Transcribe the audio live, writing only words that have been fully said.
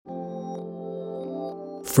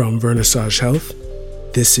From Vernissage Health,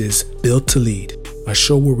 this is Built to Lead, a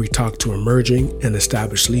show where we talk to emerging and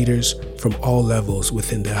established leaders from all levels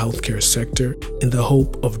within the healthcare sector in the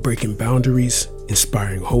hope of breaking boundaries,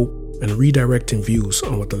 inspiring hope, and redirecting views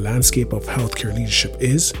on what the landscape of healthcare leadership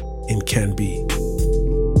is and can be.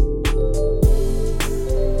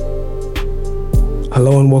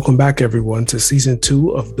 Hello and welcome back, everyone, to Season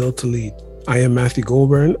 2 of Built to Lead. I am Matthew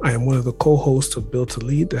Goldburn. I am one of the co-hosts of Built to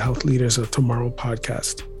Lead, the Health Leaders of Tomorrow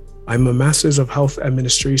podcast. I'm a Master's of Health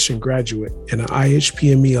Administration graduate and an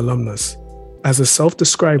IHPME alumnus. As a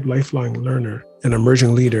self-described lifelong learner and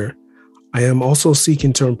emerging leader, I am also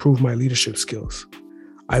seeking to improve my leadership skills.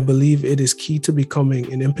 I believe it is key to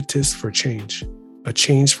becoming an impetus for change, a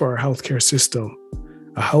change for our healthcare system,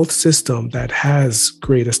 a health system that has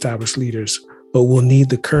great established leaders, but will need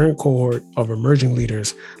the current cohort of emerging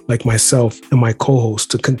leaders like myself and my co-host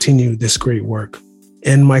to continue this great work.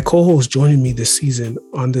 And my co-host joining me this season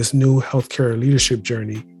on this new healthcare leadership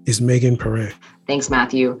journey is Megan Perrin. Thanks,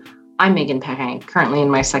 Matthew. I'm Megan Perrin, currently in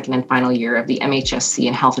my second and final year of the MHSC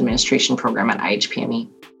and Health Administration program at IHPME.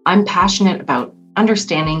 I'm passionate about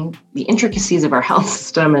understanding the intricacies of our health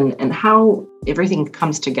system and how everything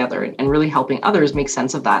comes together and really helping others make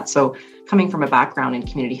sense of that. So coming from a background in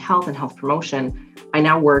community health and health promotion, I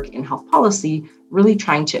now work in health policy, really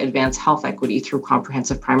trying to advance health equity through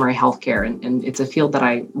comprehensive primary health care. And it's a field that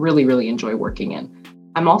I really enjoy working in.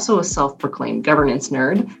 I'm also a self-proclaimed governance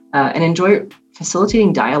nerd and enjoy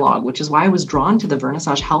facilitating dialogue, which is why I was drawn to the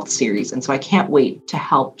Vernissage Health series. And so I can't wait to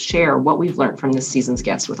help share what we've learned from this season's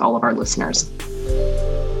guest with all of our listeners.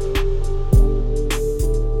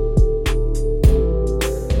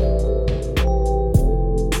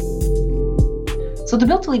 So the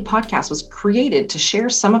Built to Lead podcast was created to share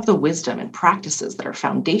some of the wisdom and practices that are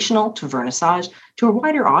foundational to Vernissage to a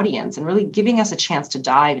wider audience and really giving us a chance to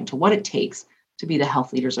dive into what it takes to be the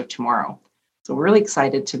health leaders of tomorrow. So we're really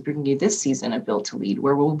excited to bring you this season of Built to Lead,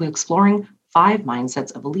 where we'll be exploring 5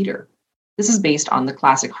 mindsets of a leader. This is based on the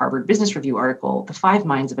classic Harvard Business Review article, The 5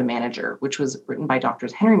 Minds of a Manager, which was written by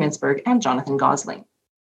Drs. Henry Mintzberg and Jonathan Gosling.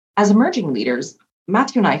 As emerging leaders,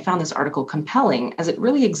 Matthew and I found this article compelling as it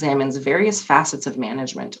really examines various facets of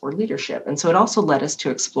management or leadership. And so it also led us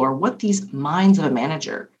to explore what these minds of a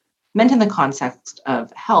manager meant in the context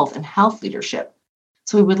of health and health leadership.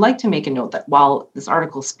 So we would like to make a note that while this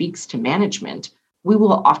article speaks to management, we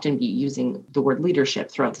will often be using the word leadership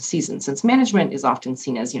throughout the season, since management is often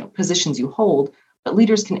seen as, positions you hold, but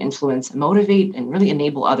leaders can influence, motivate, and really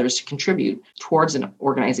enable others to contribute towards an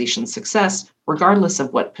organization's success, regardless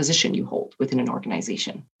of what position you hold within an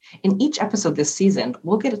organization. In each episode this season,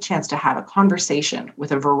 we'll get a chance to have a conversation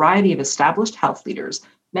with a variety of established health leaders,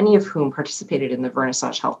 many of whom participated in the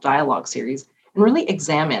Vernissage Health Dialogue series, and really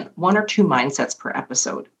examine 1 or 2 mindsets per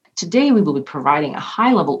episode. Today, we will be providing a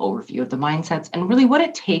high-level overview of the mindsets and really what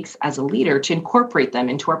it takes as a leader to incorporate them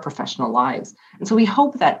into our professional lives. And so we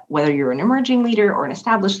hope that whether you're an emerging leader or an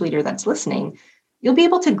established leader that's listening, you'll be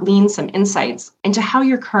able to glean some insights into how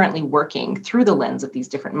you're currently working through the lens of these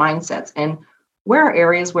different mindsets and where are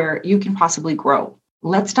areas where you can possibly grow.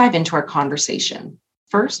 Let's dive into our conversation.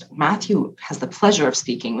 First, Matthew has the pleasure of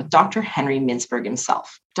speaking with Dr. Henry Mintzberg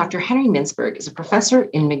himself. Dr. Henry Mintzberg is a professor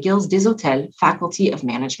in McGill's Desautels Faculty of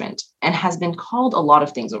Management and has been called a lot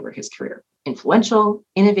of things over his career: influential,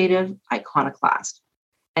 innovative, iconoclast.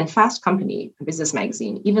 And Fast Company, a business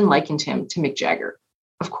magazine, even likened him to Mick Jagger.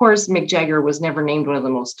 Of course, Mick Jagger was never named one of the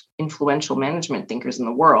most influential management thinkers in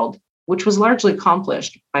the world, which was largely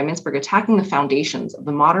accomplished by Mintzberg attacking the foundations of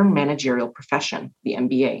the modern managerial profession, the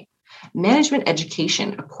MBA. Management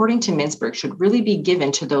education, according to Mintzberg, should really be given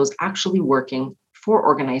to those actually working for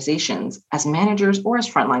organizations as managers or as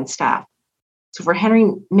frontline staff. So for Henry,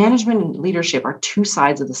 management and leadership are 2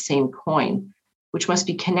 sides of the same coin, which must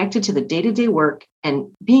be connected to the day-to-day work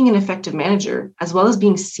and being an effective manager, as well as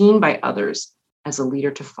being seen by others as a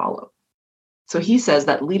leader to follow. So he says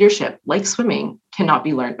that leadership, like swimming, cannot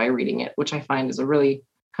be learned by reading it, which I find is a really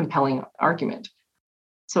compelling argument.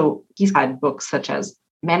 So he's had books such as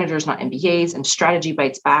Managers Not MBAs and Strategy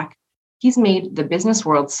Bites Back. He's made the business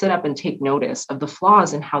world sit up and take notice of the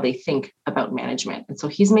flaws in how they think about management. And so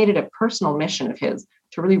he's made it a personal mission of his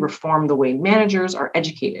to really reform the way managers are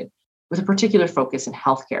educated, with a particular focus in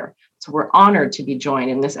healthcare. So we're honored to be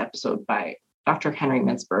joined in this episode by Dr. Henry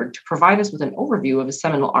Mintzberg to provide us with an overview of his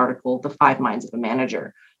seminal article, The 5 Minds of a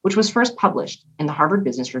Manager, which was first published in the Harvard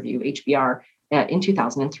Business Review, HBR, in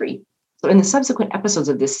 2003. So in the subsequent episodes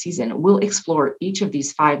of this season, we'll explore each of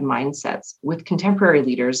these 5 mindsets with contemporary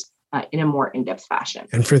leaders in a more in-depth fashion.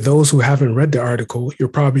 And for those who haven't read the article, you're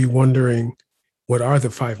probably wondering, what are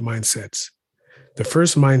the 5 mindsets? The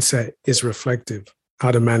first mindset is reflective, how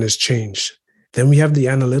to manage change. Then we have the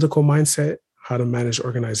analytical mindset, how to manage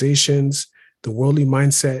organizations, the worldly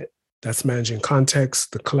mindset, that's managing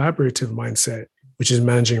context, the collaborative mindset, which is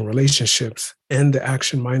managing relationships, and the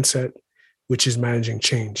action mindset, which is managing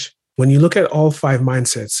change. When you look at all 5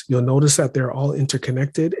 mindsets, you'll notice that they're all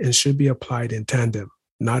interconnected and should be applied in tandem,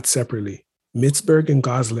 not separately. Mitzberg and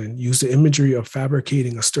Goslin use the imagery of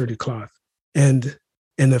fabricating a sturdy cloth. And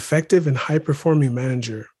an effective and high-performing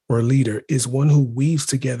manager or leader is one who weaves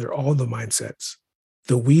together all the mindsets.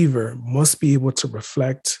 The weaver must be able to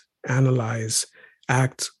reflect, analyze,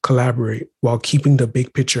 act, collaborate while keeping the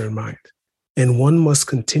big picture in mind. And one must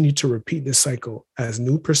continue to repeat this cycle as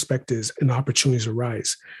new perspectives and opportunities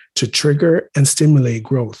arise to trigger and stimulate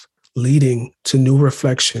growth, leading to new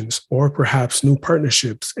reflections or perhaps new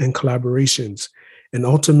partnerships and collaborations, and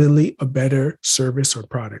ultimately a better service or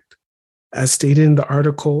product. As stated in the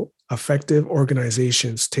article, effective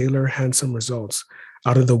organizations tailor handsome results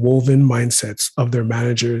out of the woven mindsets of their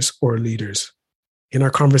managers or leaders. In our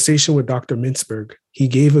conversation with Dr. Mitzberg, he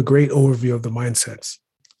gave a great overview of the mindsets.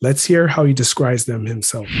 Let's hear how he describes them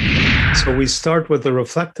himself. So we start with the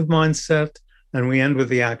reflective mindset and we end with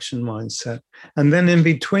the action mindset. And then in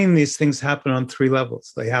between, these things happen on 3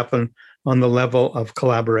 levels. They happen on the level of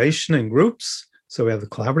collaboration in groups. So we have the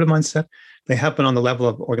collaborative mindset. They happen on the level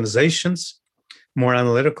of organizations, more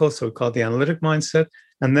analytical. So we call it the analytic mindset.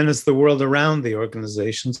 And then it's the world around the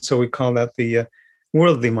organization. So we call that the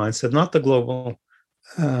worldly mindset, not the global,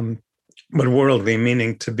 but worldly,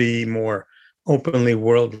 meaning to be more openly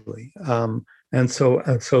worldly. And so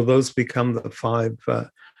those become the 5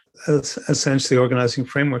 essentially organizing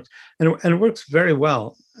frameworks. And it works very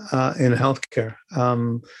well in healthcare.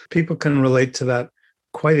 People can relate to that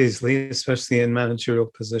quite easily, especially in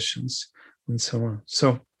managerial positions and so on.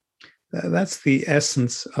 So that's the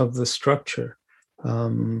essence of the structure.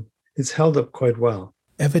 It's held up quite well.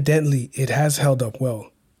 Evidently, it has held up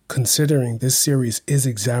well, considering this series is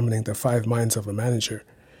examining the 5 minds of a manager.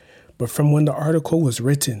 But from when the article was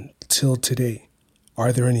written till today,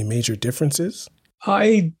 are there any major differences?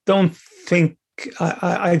 I don't think,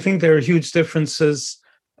 I think there are huge differences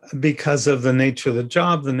because of the nature of the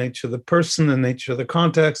job, the nature of the person, the nature of the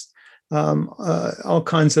context, all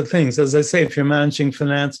kinds of things. As I say, if you're managing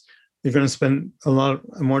finance, you're going to spend a lot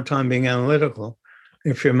more time being analytical.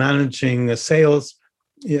 If you're managing sales,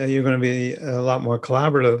 you're going to be a lot more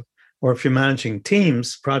collaborative. Or if you're managing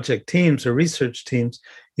teams, project teams or research teams,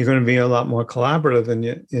 you're going to be a lot more collaborative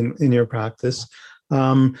in your practice.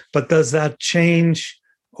 But does that change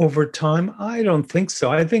over time? I don't think so.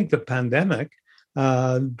 I think the pandemic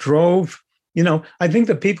drove, I think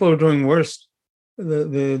the people who are doing worse,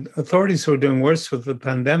 the authorities who are doing worse with the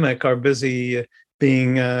pandemic are busy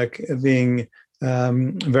being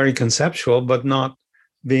very conceptual, but not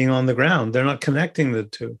being on the ground. They're not connecting the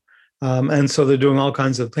two. And so they're doing all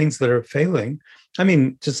kinds of things that are failing. I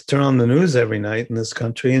mean, just turn on the news every night in this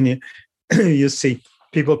country and you see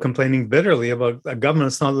people complaining bitterly about a government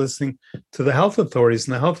that's not listening to the health authorities,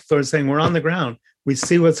 and the health authorities saying, we're on the ground. We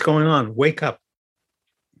see what's going on. Wake up.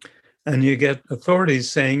 And you get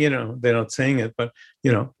authorities saying, they're not saying it, but,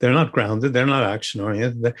 they're not grounded. They're not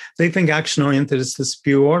action-oriented. They think action-oriented is to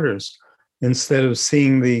spew orders instead of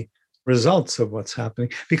seeing the results of what's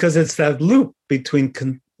happening, because it's that loop between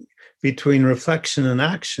reflection and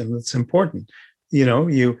action that's important.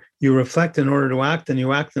 You reflect in order to act, and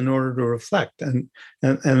you act in order to reflect, and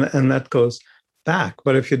that goes back.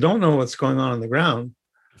 But if you don't know what's going on the ground,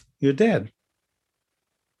 you're dead,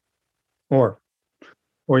 or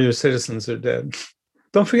your citizens are dead.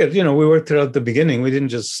 Don't forget, we worked it out at the beginning. We didn't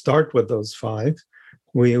just start with those 5.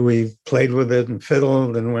 We played with it and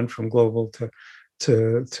fiddled and went from global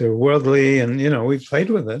to worldly, and we played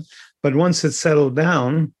with it. But once it settled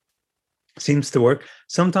down, seems to work.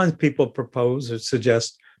 Sometimes people propose or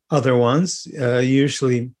suggest other ones.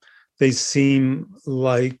 Usually they seem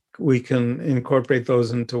like we can incorporate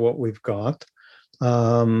those into what we've got.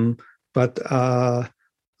 But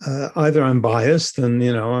either I'm biased and,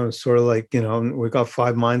 I'm sort of like, we've got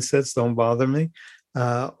 5 mindsets, don't bother me,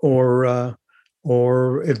 or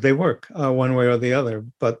if they work one way or the other,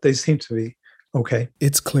 but they seem to be okay.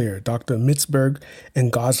 It's clear Dr. Mitzberg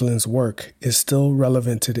and Goslin's work is still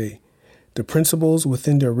relevant today. The principles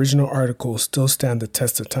within the original article still stand the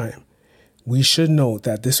test of time. We should note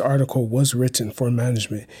that this article was written for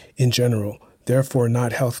management in general, therefore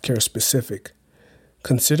not healthcare specific.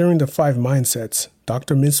 Considering the 5 mindsets,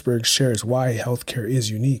 Dr. Mitzberg shares why healthcare is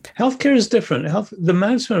unique. Healthcare is different. The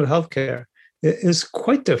management of healthcare is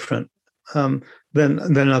quite different.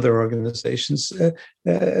 than other organizations.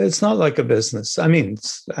 It's not like a business. I mean,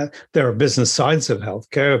 there are business sides of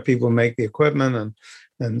healthcare. People make the equipment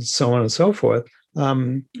and so on and so forth.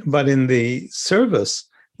 But in the service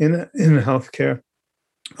in healthcare,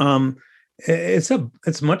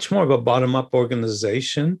 it's much more of a bottom-up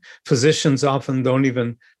organization. Physicians often don't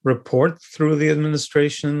even report through the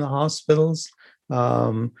administration in the hospitals.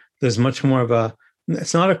 There's much more of a,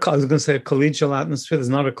 it's not a, I was going to say a collegial atmosphere. There's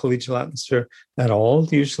not a collegial atmosphere at all,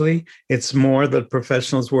 usually. It's more that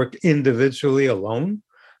professionals work individually alone.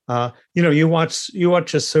 You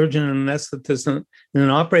watch a surgeon and an anesthetist in an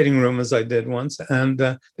operating room, as I did once, and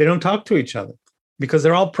they don't talk to each other because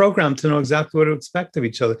they're all programmed to know exactly what to expect of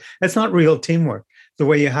each other. It's not real teamwork, the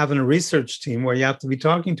way you have in a research team where you have to be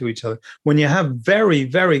talking to each other. When you have very,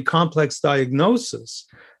 very complex diagnosis,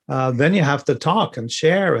 then you have to talk and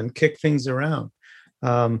share and kick things around.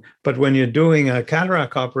 But when you're doing a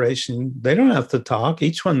cataract operation, they don't have to talk.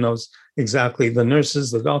 Each one knows exactly, the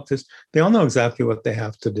nurses, the doctors, they all know exactly what they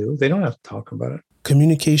have to do. They don't have to talk about it.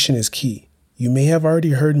 Communication is key. You may have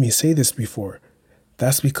already heard me say this before.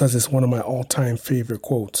 That's because it's one of my all-time favorite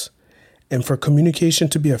quotes. And for communication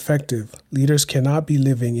to be effective, leaders cannot be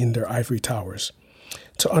living in their ivory towers.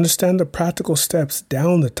 To understand the practical steps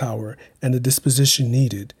down the tower and the disposition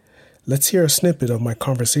needed, let's hear a snippet of my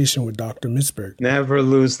conversation with Dr. Mitzberg. Never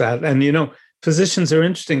lose that. And, physicians are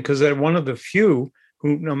interesting because they're one of the few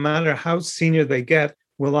who, no matter how senior they get,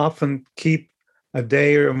 will often keep a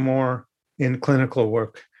day or more in clinical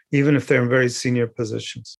work, even if they're in very senior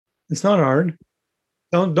positions. It's not hard.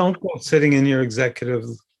 Don't go sitting in your executive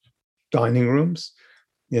dining rooms.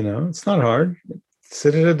 It's not hard.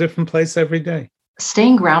 Sit at a different place every day.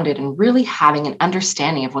 Staying grounded and really having an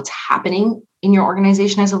understanding of what's happening in your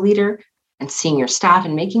organization as a leader and seeing your staff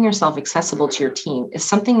and making yourself accessible to your team is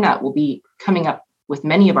something that will be coming up with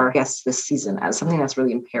many of our guests this season as something that's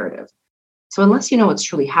really imperative. So unless you know what's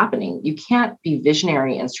truly happening, you can't be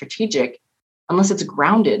visionary and strategic unless it's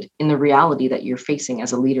grounded in the reality that you're facing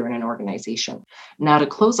as a leader in an organization. Now, to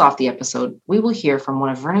close off the episode, we will hear from one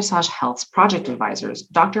of Vernissage Health's project advisors,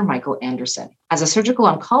 Dr. Michael Anderson. As a surgical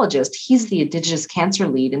oncologist, he's the Indigenous Cancer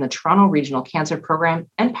Lead in the Toronto Regional Cancer Program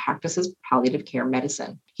and practices palliative care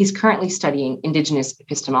medicine. He's currently studying Indigenous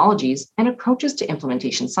epistemologies and approaches to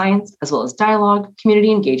implementation science, as well as dialogue,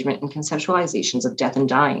 community engagement, and conceptualizations of death and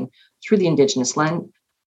dying through the Indigenous lens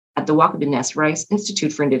at the Waakabiness Rice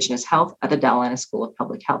Institute for Indigenous Health at the Dalla Lana School of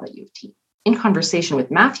Public Health at U of T. In conversation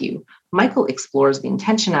with Matthew, Michael explores the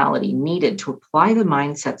intentionality needed to apply the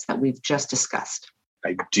mindsets that we've just discussed.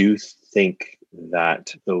 I do think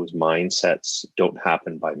that those mindsets don't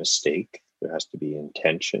happen by mistake. There has to be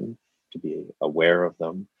intention to be aware of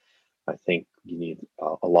them. I think you need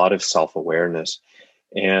a lot of self-awareness.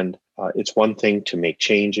 And it's one thing to make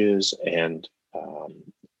changes and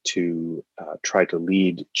to try to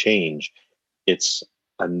lead change. It's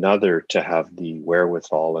another to have the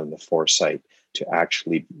wherewithal and the foresight to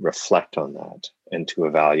actually reflect on that and to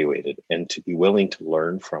evaluate it and to be willing to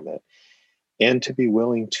learn from it and to be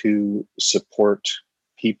willing to support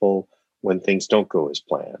people when things don't go as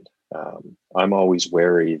planned. I'm always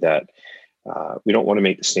wary that we don't want to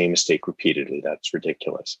make the same mistake repeatedly. That's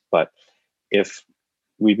ridiculous. But if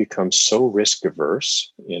we become so risk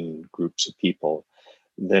averse in groups of people,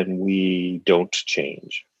 then we don't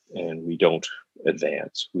change and we don't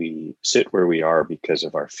advance. We sit where we are because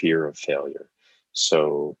of our fear of failure.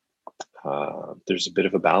 So there's a bit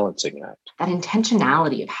of a balancing act. That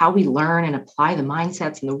intentionality of how we learn and apply the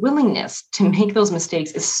mindsets and the willingness to make those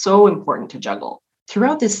mistakes is so important to juggle.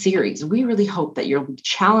 Throughout this series, we really hope that you'll be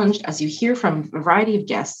challenged as you hear from a variety of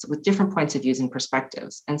guests with different points of views and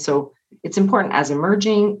perspectives. And so it's important as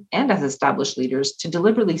emerging and as established leaders to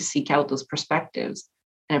deliberately seek out those perspectives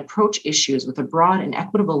and approach issues with a broad and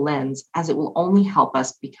equitable lens, as it will only help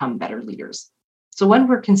us become better leaders. So when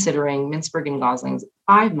we're considering Mintzberg and Gosling's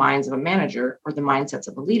 5 minds of a manager, or the mindsets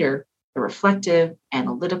of a leader, the reflective,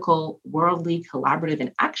 analytical, worldly, collaborative,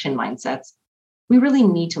 and action mindsets, we really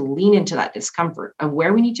need to lean into that discomfort of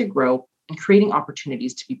where we need to grow and creating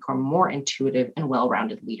opportunities to become more intuitive and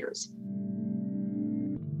well-rounded leaders.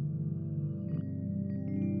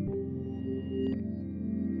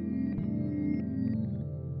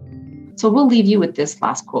 So we'll leave you with this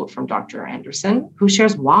last quote from Dr. Anderson, who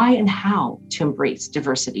shares why and how to embrace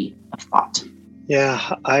diversity of thought.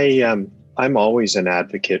 Yeah, I'm always an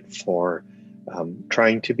advocate for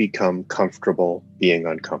trying to become comfortable being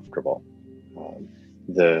uncomfortable.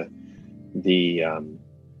 The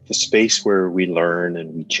space where we learn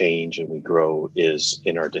and we change and we grow is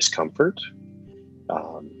in our discomfort.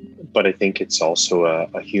 But I think it's also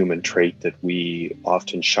a human trait that we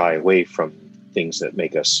often shy away from things that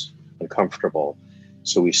make us uncomfortable.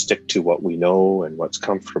 So we stick to what we know and what's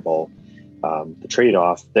comfortable. The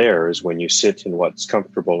trade-off there is when you sit in what's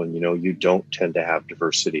comfortable and you don't tend to have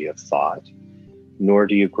diversity of thought, nor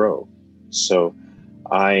do you grow. So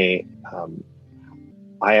I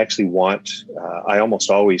actually I almost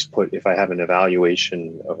always put, if I have an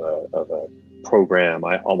evaluation of a program,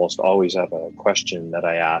 I almost always have a question that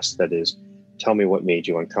I ask that is, tell me what made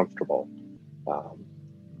you uncomfortable.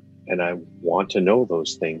 And I want to know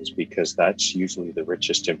those things because that's usually the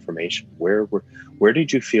richest information. Where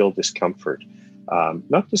did you feel discomfort?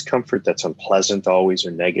 Not discomfort that's unpleasant always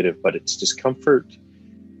or negative, but it's discomfort.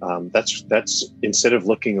 That's instead of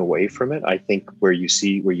looking away from it, I think where you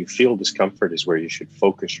feel discomfort is where you should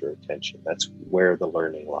focus your attention. That's where the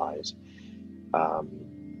learning lies.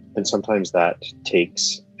 And sometimes that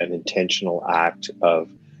takes an intentional act of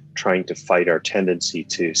trying to fight our tendency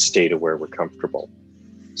to stay to where we're comfortable.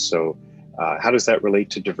 So how does that relate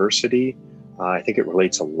to diversity? I think it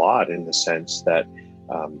relates a lot in the sense that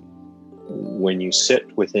when you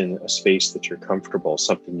sit within a space that you're comfortable,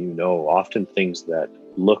 something often things that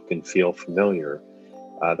look and feel familiar,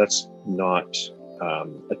 that's not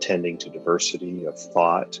attending to diversity of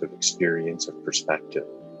thought, of experience, of perspective.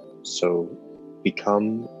 So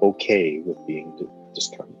become okay with being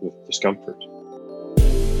with discomfort.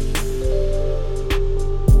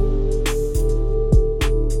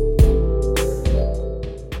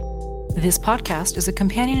 This podcast is a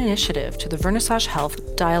companion initiative to the Vernissage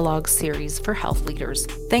Health Dialogue series for health leaders.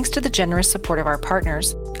 Thanks to the generous support of our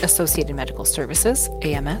partners, Associated Medical Services,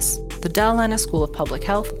 AMS, the Dell Lana School of Public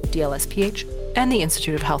Health, DLSPH, and the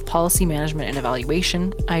Institute of Health Policy Management and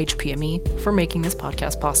Evaluation, IHPME, for making this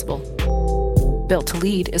podcast possible. Built to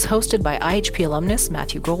Lead is hosted by IHP alumnus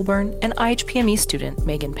Matthew Goulburn and IHPME student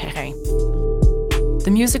Megan Perrin. The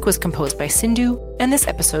music was composed by Sindhu, and this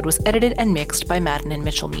episode was edited and mixed by Madden and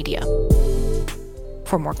Mitchell Media.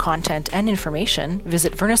 For more content and information,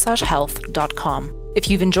 visit vernissagehealth.com. If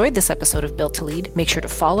you've enjoyed this episode of Built to Lead, make sure to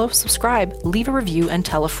follow, subscribe, leave a review, and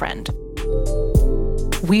tell a friend.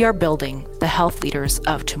 We are building the health leaders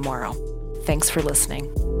of tomorrow. Thanks for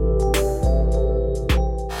listening.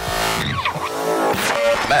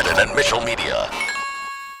 Madden and Mitchell Media.